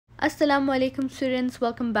Assalamu alaikum students,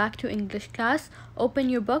 welcome back to English class.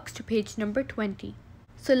 Open your books to page number 20.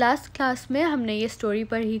 So last class में हमने ये story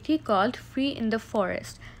पढ़ी थी called Free in the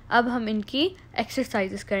Forest. अब हम इनकी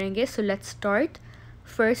exercises करेंगे. So let's start.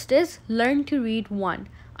 First is learn to read 1.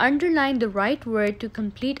 Underline the right word to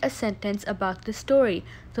complete a sentence about the story.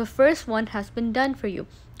 The first one has been done for you.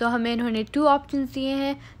 तो हमें इन्होंने 2 options दिए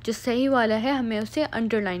हैं. जो सही वाला है हमें उसे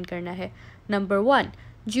underline करना है. Number 1.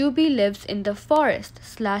 Juby lives in the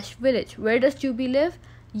forest/village. Where does Juby live?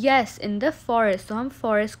 Yes, in the forest. So हम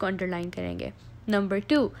forest को underline करेंगे. Number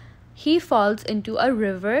 2. He falls into a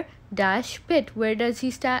river-pit. Where does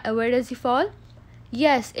he fall?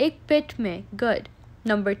 Yes, एक pit में. Good.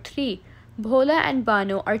 Number 3. Bhola and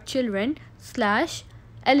Bano are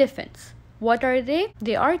children/elephants. What are they?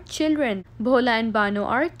 They are children. Bhola and Bano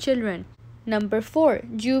are children. Number 4.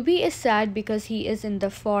 Juby is sad because he is in the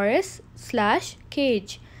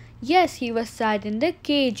forest/cage. Yes, he was sad in the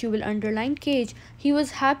cage. You will underline cage. He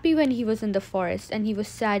was happy when he was in the forest and he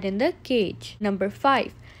was sad in the cage. Number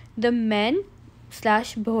 5. The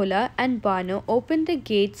men/Bhola and Bano opened the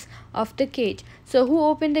gates of the cage. So who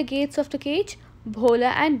opened the gates of the cage?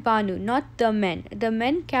 Bhola and Banu, not the men. The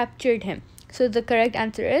men captured him. So the correct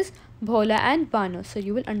answer is Bhola and Banu. So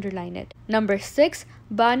you will underline it. Number 6.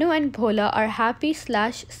 Banu and Bhola are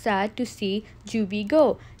happy/sad to see Juby go.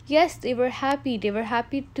 Yes, they were happy. They were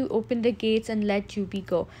happy to open the gates and let Juby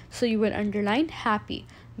go. So you will underline happy.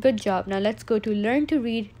 Good job. Now let's go to learn to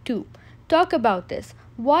read 2. Talk about this.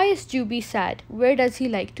 Why is Juby sad? Where does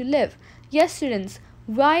he like to live? Yes, students.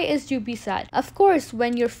 Why is Juby sad? Of course,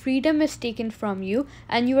 when your freedom is taken from you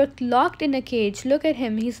and you are locked in a cage. Look at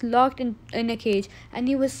him. He's locked in a cage and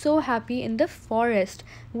he was so happy in the forest.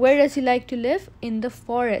 Where does he like to live? In the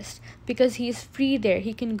forest. Because he is free there.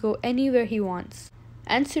 He can go anywhere he wants.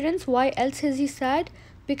 And students, why else is he sad?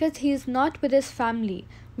 Because he is not with his family.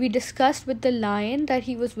 We discussed with the lion that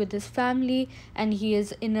he was with his family and he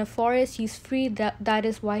is in a forest. He's free. That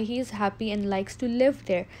is why he is happy and likes to live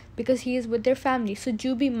there, because he is with their family. So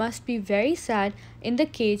Juby must be very sad in the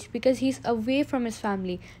cage because he's away from his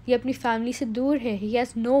family. He अपनी family से दूर है. He has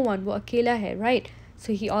no one. वो अकेला है, right? So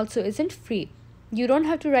he also isn't free. You don't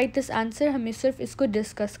have to write this answer. हमें सिर्फ इसको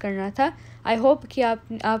discuss करना था. I hope कि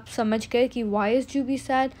आप समझ गए कि why is Juby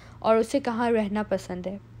sad और उसे कहाँ रहना पसंद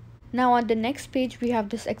है. Now on the next page we have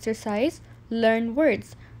this exercise. Learn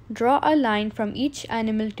words. Draw a line from each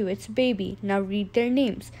animal to its baby. Now read their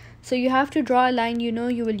names. So you have to draw a line.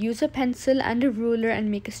 You will use a pencil and a ruler and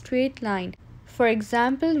make a straight line. For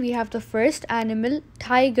example, we have the first animal,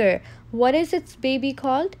 tiger. What is its baby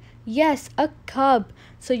called? Yes, a cub.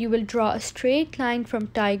 So you will draw a straight line from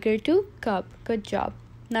tiger to cub. Good job.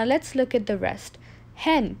 Now let's look at the rest.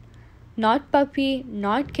 Hen. Not puppy,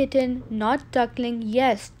 not kitten, not duckling.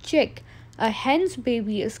 Yes, chick. A hen's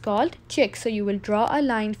baby is called chick. So you will draw a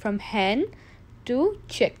line from hen to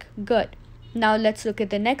chick. Good. Now let's look at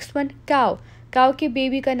the next one. Cow. Cow के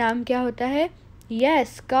baby का नाम क्या होता है?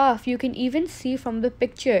 Yes, calf. You can even see from the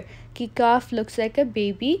picture कि calf looks like a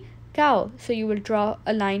baby cow. So you will draw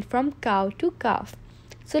a line from cow to calf.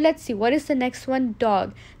 So let's see. What is the next one?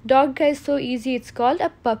 Dog. Dog is so easy. It's called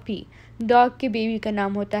a puppy. Dog के baby का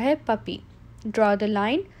नाम होता है puppy. Draw the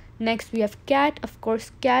line. Next we have cat. Of course,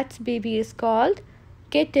 cat's baby is called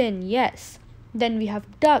kitten. Yes. Then we have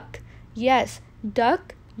duck. Yes,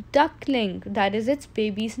 duck, duckling. That is its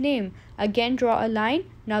baby's name. Again, draw a line.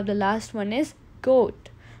 Now the last one is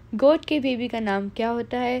goat. Goat के baby का नाम क्या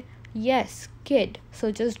होता है? Yes, kid.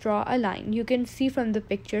 So just draw a line. You can see from the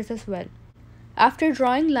pictures as well. After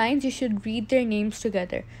drawing lines, you should read their names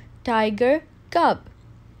together. Tiger, cub.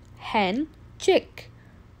 Hen, chick.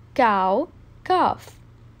 Cow, calf.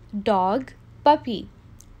 Dog, puppy.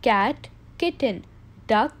 Cat, kitten.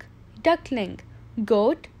 Duck, duckling.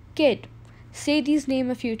 Goat, kid. Say these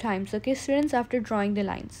names a few times, okay students, after drawing the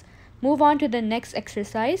lines. Move on to the next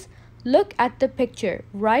exercise. Look at the picture.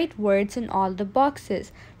 Write words in all the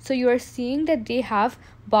boxes. So you are seeing that they have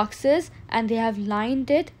boxes and they have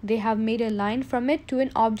lined it. They have made a line from it to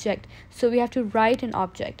an object. So we have to write an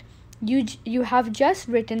object. You have just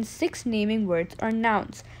written 6 naming words or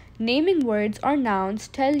nouns. Naming words or nouns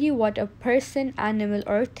tell you what a person, animal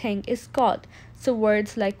or thing is called. So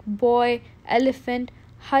words like boy, elephant,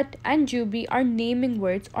 hut and Juby are naming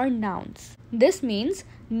words or nouns. This means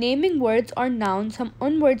naming words or nouns हम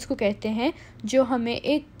उन words को कहते हैं जो हमें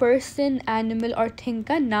एक person, animal or thing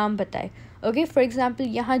का नाम बताए. Okay, for example,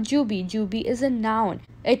 यहाँ Juby. Juby is a noun.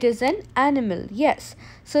 It is an animal. Yes.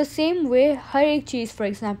 So same way, हर एक चीज़, for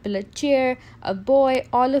example, a chair, a boy,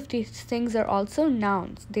 all of these things are also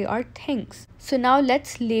nouns. They are things. So now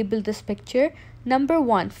let's label this picture. Number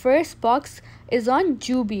 1, first box is on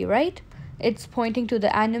Jubi, right? It's pointing to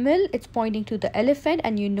the animal, it's pointing to the elephant,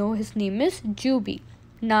 and you know his name is Jubi.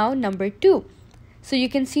 Now number 2. So you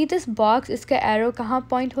can see this box, iska arrow kahan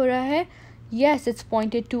point ho raha hai? Yes, it's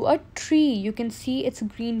pointed to a tree. You can see its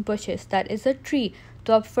green bushes. That is a tree.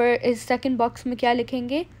 तो अब for इस second box में क्या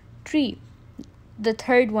लिखेंगे? Tree. The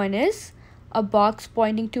third one is a box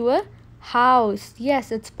pointing to a house.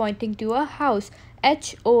 Yes, it's pointing to a house.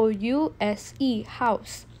 House,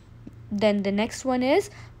 house. Then the next one is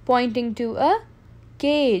pointing to a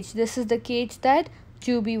cage. This is the cage that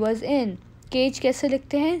Jubi was in. Cage कैसे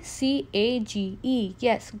लिखते हैं? C-A-G-E.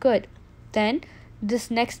 Yes, good. Then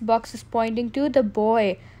this next box is pointing to the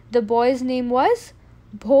boy. The boy's name was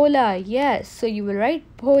Bhola. Yes, so you will write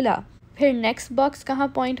Bhola. फिर next box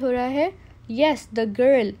कहाँ point हो रहा है? Yes, the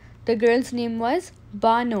girl. The girl's name was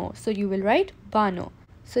Bano. So you will write Bano.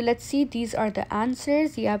 So let's see, these are the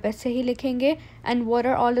answers. ये आप ऐसे ही लिखेंगे. And what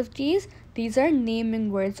are all of these? These are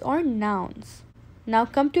naming words or nouns. Now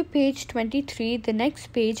come to page 23. The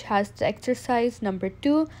next page has the exercise number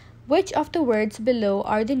 2. Which of the words below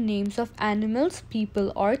are the names of animals,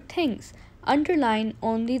 people or things? Underline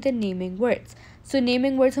only the naming words. So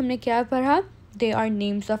naming words हमने क्या पढ़ा? They are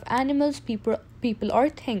names of animals, people or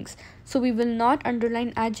things. So we will not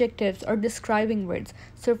underline adjectives or describing words.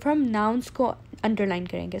 So from nouns को underline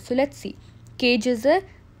करेंगे. So let's see. Cage is a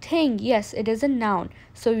thing. Yes, it is a noun.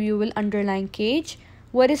 So you will underline cage.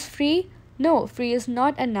 What is free? No, free is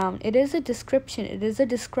not a noun. It is a description. It is a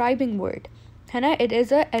describing word. It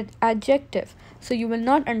is an adjective. So you will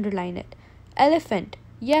not underline it. Elephant.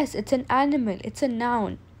 Yes, it's an animal. It's a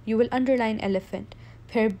noun. You will underline elephant.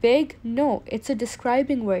 Pair big. No, it's a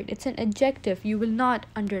describing word. It's an adjective. You will not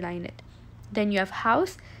underline it. Then you have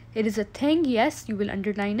house. It is a thing. Yes, you will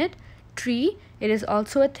underline it. Tree. It is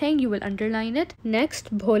also a thing. You will underline it.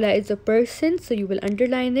 Next, Bhola is a person. So you will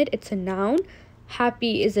underline it. It's a noun.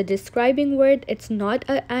 Happy is a describing word. It's not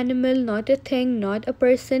an animal, not a thing, not a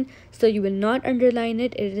person. So you will not underline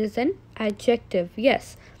it. It is an adjective.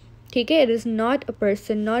 Yes. Okay, it is not a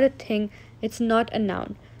person, not a thing. It's not a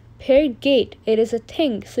noun. Pair gate. It is a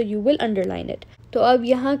thing. So you will underline it. तो अब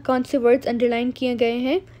यहाँ कौन से words underline किए गए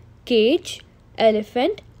हैं? Cage,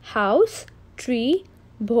 elephant, house, tree,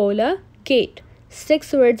 bhola, gate.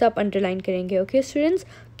 6 words आप underline करेंगे. Okay, students?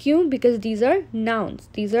 क्यों? Because these are nouns.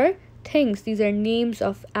 These are things. These are names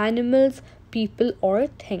of animals, people or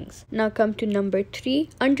things. Now come to number 3.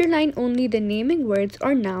 Underline only the naming words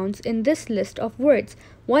or nouns in this list of words.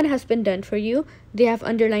 One has been done for you. They have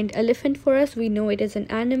underlined elephant for us. We know it is an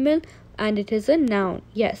animal and it is a noun.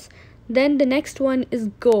 Yes. Then the next one is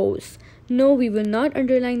goes. No, we will not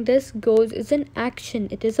underline this. Goes is an action.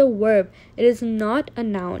 It is a verb. It is not a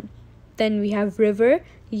noun. Then we have river.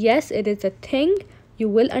 Yes, it is a thing. You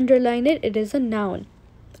will underline it. It is a noun.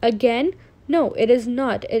 Again, no, it is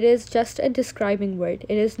not. It is just a describing word.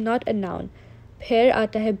 It is not a noun. Pear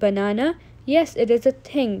aata hai banana. Yes, it is a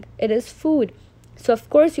thing. It is food. So of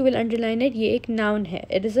course you will underline it. ये एक noun है.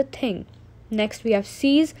 It is a thing. Next we have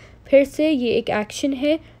seize. फिर से ये एक action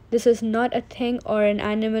है. This is not a thing or an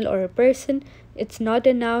animal or a person. It's not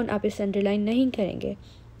a noun. आप इसे underline नहीं करेंगे.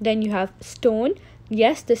 Then you have stone.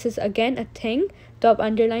 Yes, this is again a thing. तो आप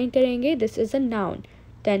underline करेंगे. This is a noun.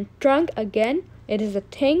 Then trunk again. It is a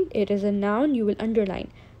thing. It is a noun. You will underline.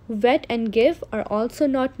 Wet and give are also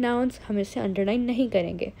not nouns. हम इसे underline नहीं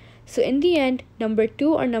करेंगे. So in the end, number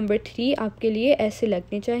 2 or number 3 आपके लिए ऐसे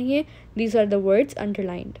लगने चाहिए. These are the words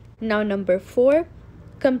underlined. Now number 4.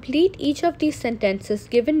 Complete each of these sentences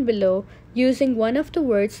given below using one of the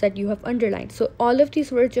words that you have underlined. So all of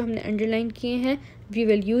these words जो हमने underline किए हैं, we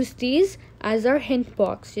will use these as our hint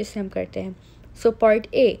box जिसे हम करते हैं. So part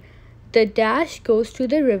A. The dash goes to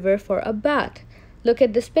the river for a bath. Look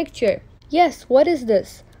at this picture. Yes, what is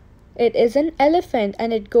this? It is an elephant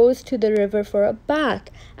and it goes to the river for a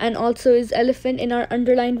bath. And also is elephant in our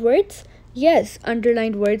underlined words? Yes,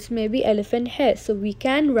 underlined words may be elephant hai. So we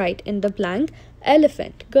can write in the blank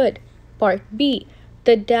elephant. Good. Part B.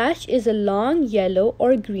 The dash is a long yellow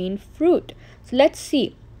or green fruit. So let's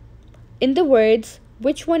see. In the words,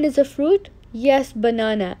 which one is a fruit? Yes,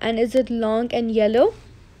 banana. And is it long and yellow?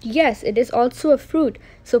 Yes, it is also a fruit.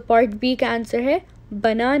 So part B का answer है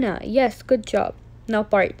banana. Yes, good job. Now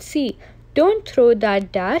part C. Don't throw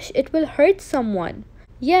that dash. It will hurt someone.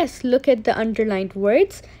 Yes, look at the underlined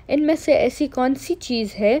words. इनमें से ऐसी कौन सी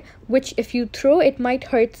चीज़ है which if you throw it might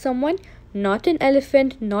hurt someone? Not an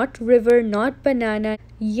elephant, not river, not banana.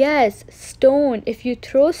 Yes, stone. If you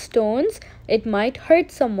throw stones, it might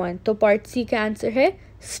hurt someone. तो part C का answer है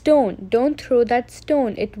stone. Don't throw that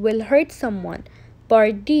stone. It will hurt someone.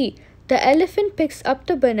 Part D. The elephant picks up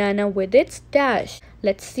the banana with its dash.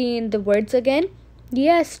 Let's see in the words again.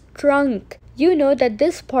 Yes, trunk. You know that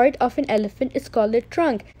this part of an elephant is called a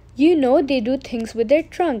trunk. You know they do things with their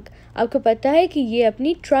trunk. आपको पता है कि ये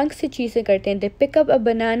अपनी trunk से चीज़ें करते हैं. They pick up a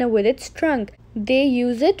banana with its trunk. They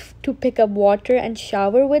use it to pick up water and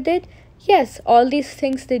shower with it. Yes, all these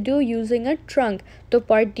things they do using a trunk. तो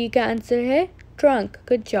part D का answer है trunk.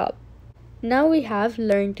 Good job. Now we have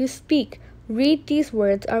learn to speak. Read these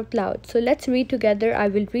words out loud. So let's read together. I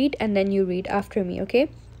will read and then you read after me, okay?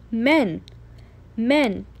 Men.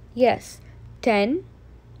 Men. Yes. 10.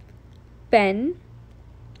 Pen.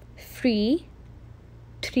 Free.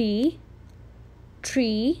 3.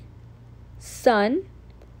 Tree. Sun.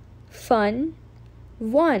 Fun.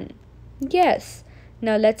 1. Yes.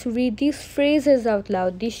 Now let's read these phrases out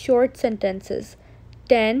loud, these short sentences.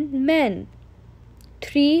 10 men.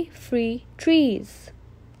 3 free trees.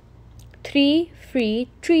 3 free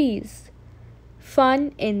trees.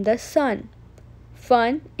 Fun in the sun.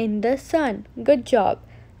 Fun in the sun. Good job.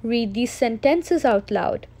 Read these sentences out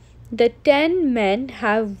loud. The 10 men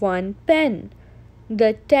have 1 pen.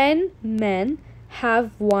 The 10 men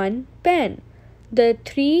have 1 pen. The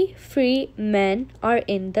 3 free men are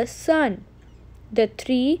in the sun. The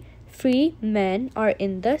 3 free men are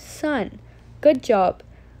in the sun. Good job.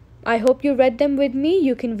 I hope you read them with me.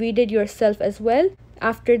 You can read it yourself as well.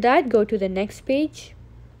 After that, go to the next page.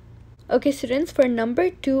 Okay, students, for number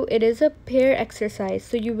 2, it is a pair exercise.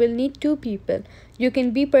 So you will need 2 people. You can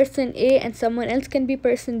be person A and someone else can be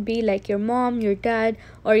person B, like your mom, your dad,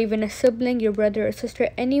 or even a sibling, your brother or sister,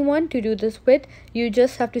 anyone to do this with. You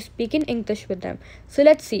just have to speak in English with them. So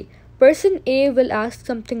let's see. Person A will ask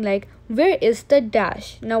something like, where is the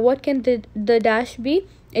dash? Now what can the dash be?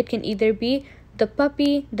 It can either be the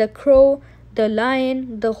puppy, the crow, the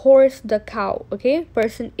lion, the horse, the cow. Okay,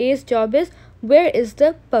 person A's job is, where is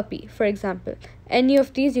the puppy, for example. Any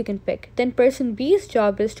of these you can pick. Then person B's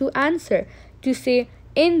job is to answer, to say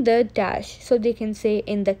in the dash. So they can say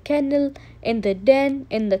in the kennel, in the den,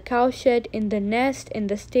 in the cowshed, in the nest, in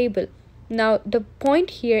the stable. Now the point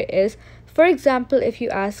here is, for example,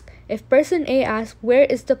 if person A asks, where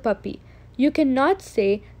is the puppy? You cannot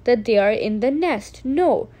say that they are in the nest.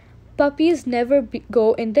 No, puppies never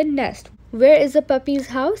go in the nest. Where is the puppy's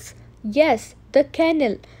house? Yes, the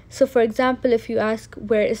kennel. So for example, if you ask,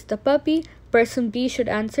 where is the puppy? Person B should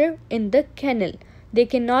answer, in the kennel. They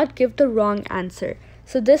cannot give the wrong answer.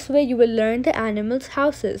 So this way you will learn the animals'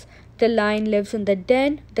 houses. The lion lives in the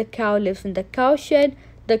den, the cow lives in the cowshed,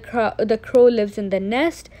 the crow lives in the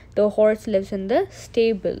nest, the horse lives in the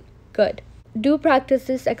stable. Good. Do practice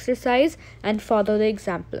this exercise and follow the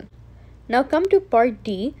example. Now come to part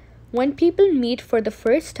D. When people meet for the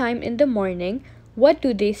first time in the morning, what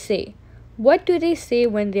do they say? What do they say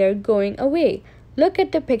when they are going away? Look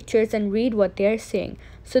at the pictures and read what they are saying.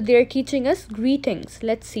 So they are teaching us greetings.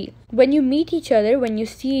 Let's see. When you meet each other, when you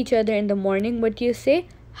see each other in the morning, what do you say?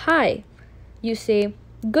 Hi. You say,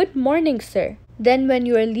 good morning, sir. Then when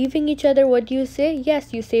you are leaving each other, what do you say?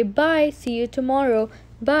 Yes, you say bye, see you tomorrow,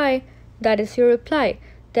 bye. That is your reply.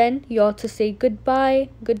 Then you also say goodbye,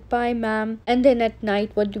 goodbye ma'am. And then at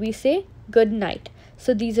night, what do we say? Good night.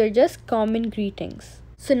 So these are just common greetings.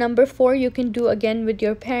 So number 4, you can do again with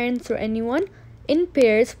your parents or anyone. In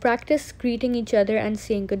pairs, practice greeting each other and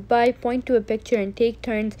saying goodbye. Point to a picture and take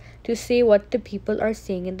turns to say what the people are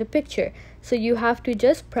saying in the picture. So you have to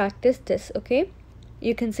just practice this, okay?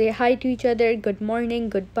 You can say hi to each other, good morning,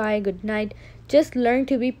 goodbye, good night. Just learn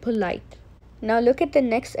to be polite. Now look at the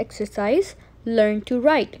next exercise. Learn to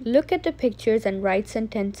write. Look at the pictures and write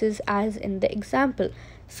sentences as in the example.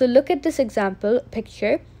 So look at this example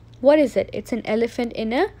picture. What is it? It's an elephant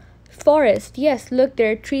in a forest. Yes, look,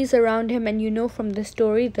 there are trees around him, and you know from the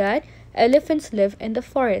story that elephants live in the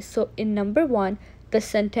forest. So in number 1, the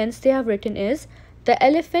sentence they have written is, the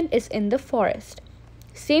elephant is in the forest.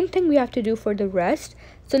 Same thing we have to do for the rest.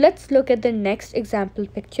 So let's look at the next example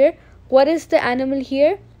picture. What is the animal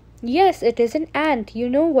here? Yes, it is an ant. You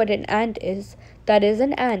know what an ant is. That is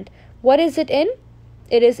an ant. What is it in?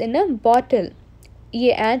 It is in a bottle.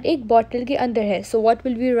 ये ant एक bottle के अंदर है. So what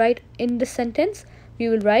will we write in the sentence? We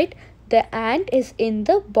will write, the ant is in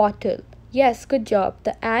the bottle. Yes, good job.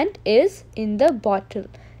 The ant is in the bottle.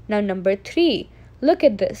 Now number 3. Look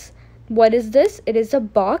at this. What is this? It is a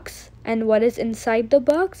box. And what is inside the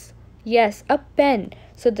box? Yes, a pen.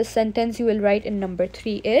 So the sentence you will write in number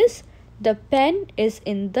 3 is, the pen is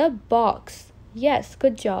in the box. Yes,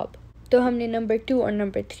 good job. तो हमने number 2 और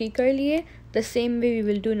number 3 कर लिए. The same way we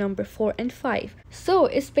will do number 4 and 5. So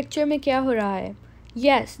इस picture में क्या हो रहा है?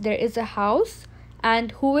 Yes, there is a house.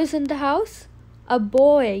 And who is in the house? A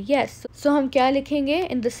boy, yes. So हम क्या लिखेंगे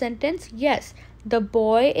in the sentence? Yes, the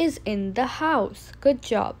boy is in the house. Good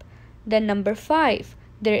job. Then number 5,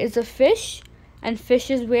 there is a fish, and fish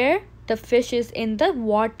is where? The fish is in the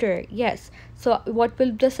water. Yes. So what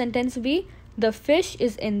will the sentence be? The fish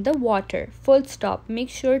is in the water. Full stop. Make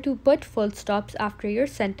sure to put full stops after your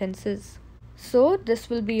sentences. So this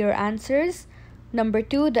will be your answers. Number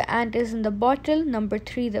 2, the ant is in the bottle. Number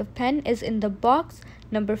 3, the pen is in the box.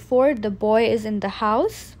 Number 4, the boy is in the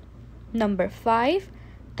house. Number 5,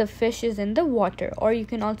 the fish is in the water. Or you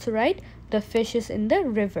can also write the fish is in the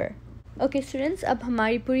river. Okay students, अब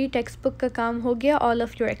हमारी पूरी textbook का काम हो गया. All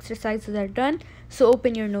of your exercises are done. So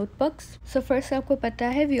open your notebooks. So first आपको पता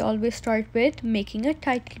है we always start with making a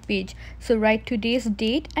title page. So write today's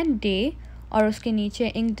date and day. और उसके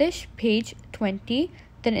नीचे English page 20.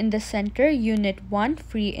 Then in the center unit 1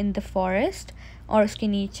 free in the forest. और उसके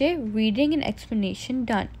नीचे reading and explanation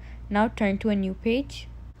done. Now turn to a new page.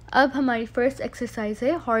 अब हमारी first exercise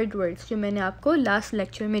है hard words जो मैंने आपको last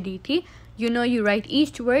lecture में दी थी. You know you write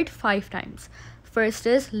each word 5 times. First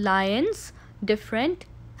is lions, different,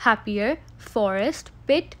 happier, forest,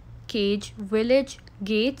 pit, cage, village,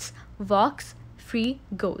 gates, box, free,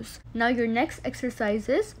 goes. Now your next exercise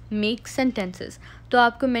is make sentences. तो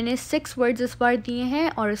आपको मैंने 6 words इस बार दिए हैं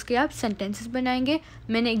और उसके आप sentences बनाएंगे.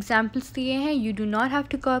 मैंने examples दिए हैं. You do not have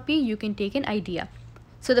to copy. You can take an idea.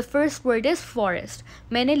 So the first word is forest.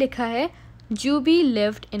 मैंने लिखा है Juby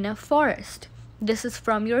lived in a forest. This is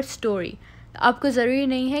from your story. आपको ज़रूरी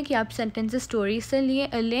नहीं है कि आप sentences story से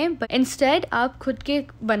लें, but instead आप खुद के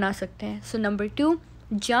बना सकते हैं. So number 2,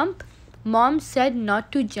 jump. Mom said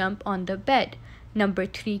not to jump on the bed. Number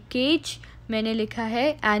 3, cage. मैंने लिखा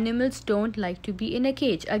है animals don't like to be in a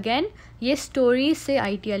cage. Again, ये story से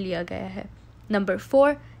idea लिया गया है. Number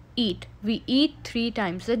 4, eat. We eat 3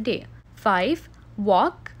 times a day. 5,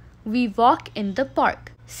 walk. We walk in the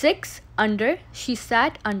park. 6, under. She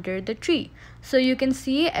sat under the tree. So you can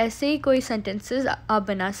see ऐसे ही कोई sentences आप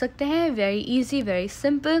बना सकते हैं. Very easy, very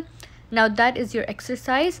simple. Now that is your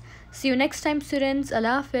exercise. See you next time students.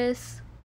 Allah Hafiz.